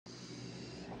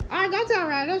Oh, that's all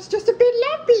right. It's just a bit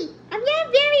lumpy. I'm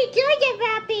not very good at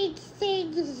wrapping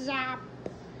things up.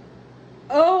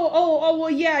 Oh, well,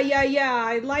 yeah.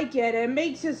 I like it. It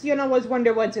makes us, always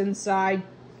wonder what's inside.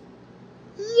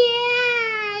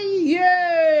 Yay!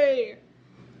 Yay!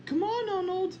 Come on,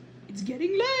 Arnold. It's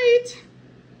getting late.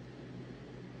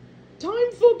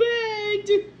 Time for bed.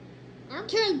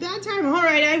 Okay, bedtime. All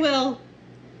right, I will.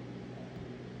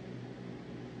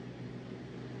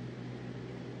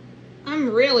 I'm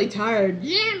really tired.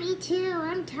 Yeah, me too.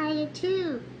 I'm tired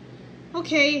too.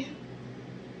 Okay.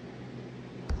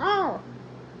 Oh.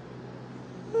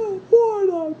 Oh, what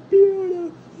a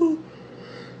beautiful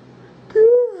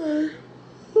girl.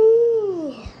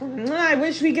 I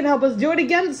wish we could help us do it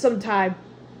again sometime.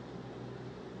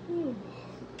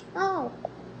 Oh.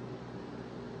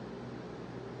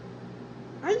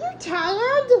 Are you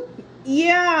tired?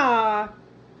 Yeah.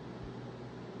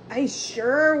 I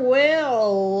sure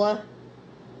will.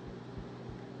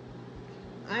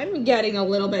 I'm getting a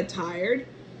little bit tired.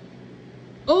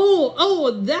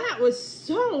 Oh, that was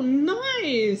so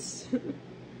nice.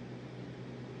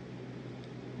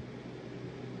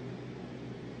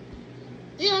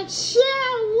 It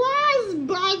sure was,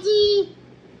 buddy.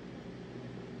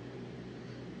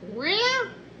 Well,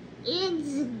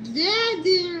 it's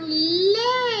getting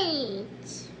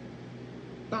late.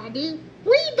 Buddy,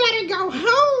 we better go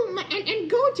home and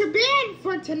go to bed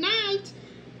for tonight.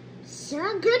 So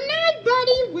good night,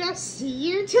 buddy. We'll see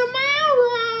you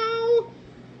tomorrow.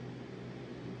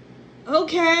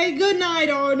 Okay, good night,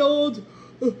 Arnold.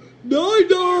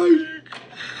 Night.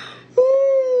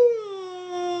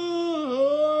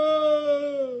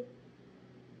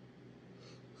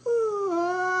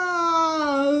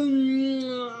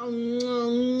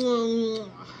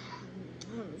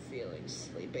 I'm feeling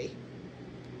sleepy.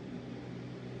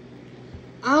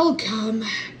 I'll come.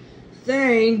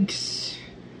 Thanks.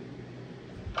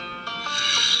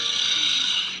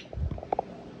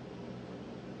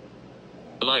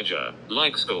 Elijah,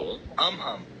 like school?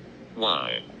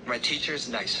 Why? My teacher's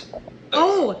nice.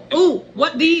 Oh,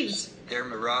 what these? They're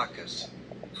maracas.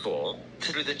 For?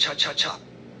 To do the cha-cha-cha.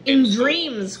 In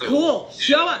dreams. Cool.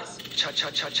 Show us.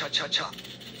 Cha-cha-cha-cha-cha-cha-cha.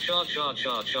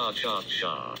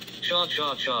 Cha-cha-cha-cha-cha-cha.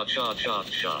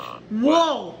 Cha-cha-cha-cha-cha-cha.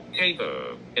 Whoa.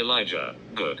 Capo, Elijah,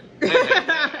 good.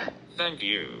 Thank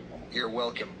you. You're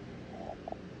welcome.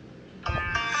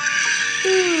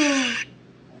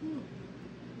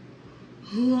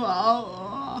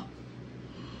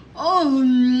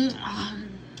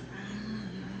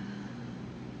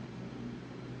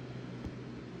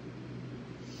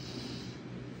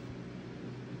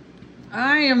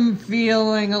 I am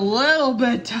feeling a little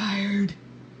bit tired.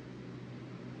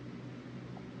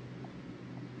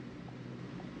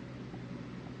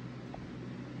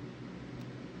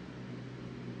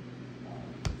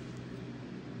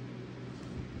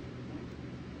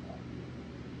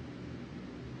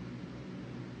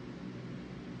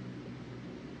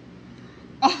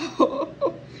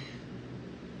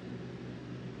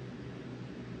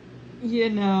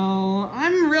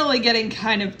 I'm really getting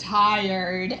kind of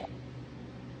tired.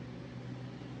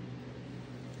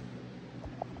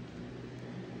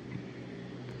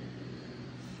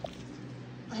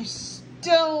 I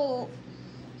still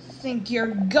think you're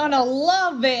gonna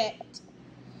love it.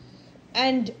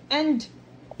 And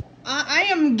I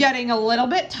am getting a little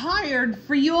bit tired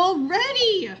for you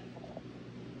already.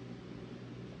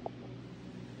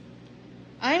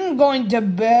 I'm going to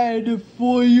bed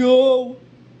for you.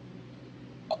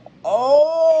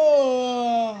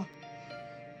 Oh.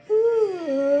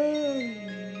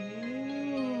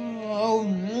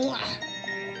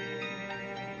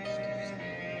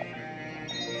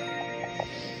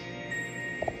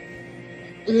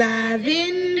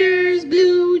 Lavender's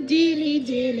blue, dilly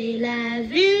dilly,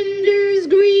 lavender's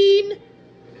green.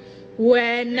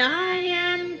 When I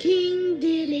am king,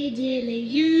 dilly dilly,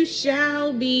 you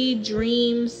shall be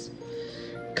dreams.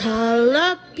 Call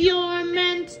up your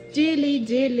men, dilly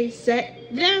dilly, set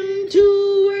them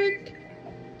to work.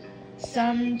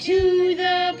 Some to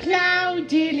the plow,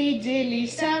 dilly dilly,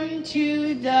 some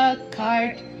to the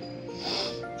cart.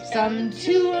 Some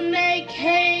to make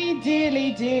hay,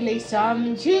 dilly dilly,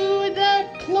 some to the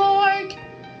clork.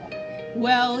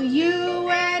 Well, you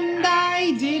and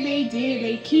I, dilly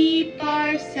dilly, keep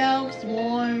ourselves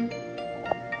warm.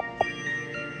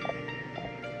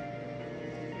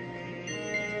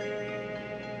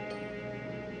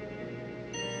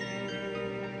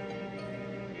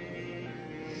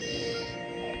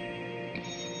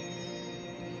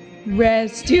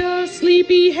 Rest your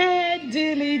sleepy head,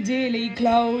 dilly dilly,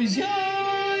 close your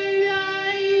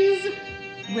eyes.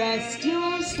 Rest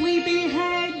your sleepy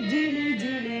head, dilly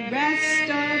dilly,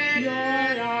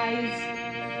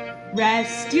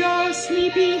 Rest your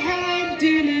sleepy head,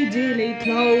 dilly dilly,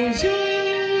 close your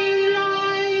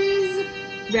eyes.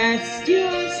 Rest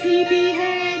your sleepy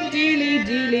head, dilly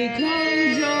dilly,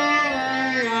 close your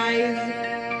eyes.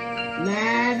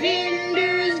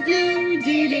 Lavender's blue,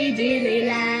 dilly dilly.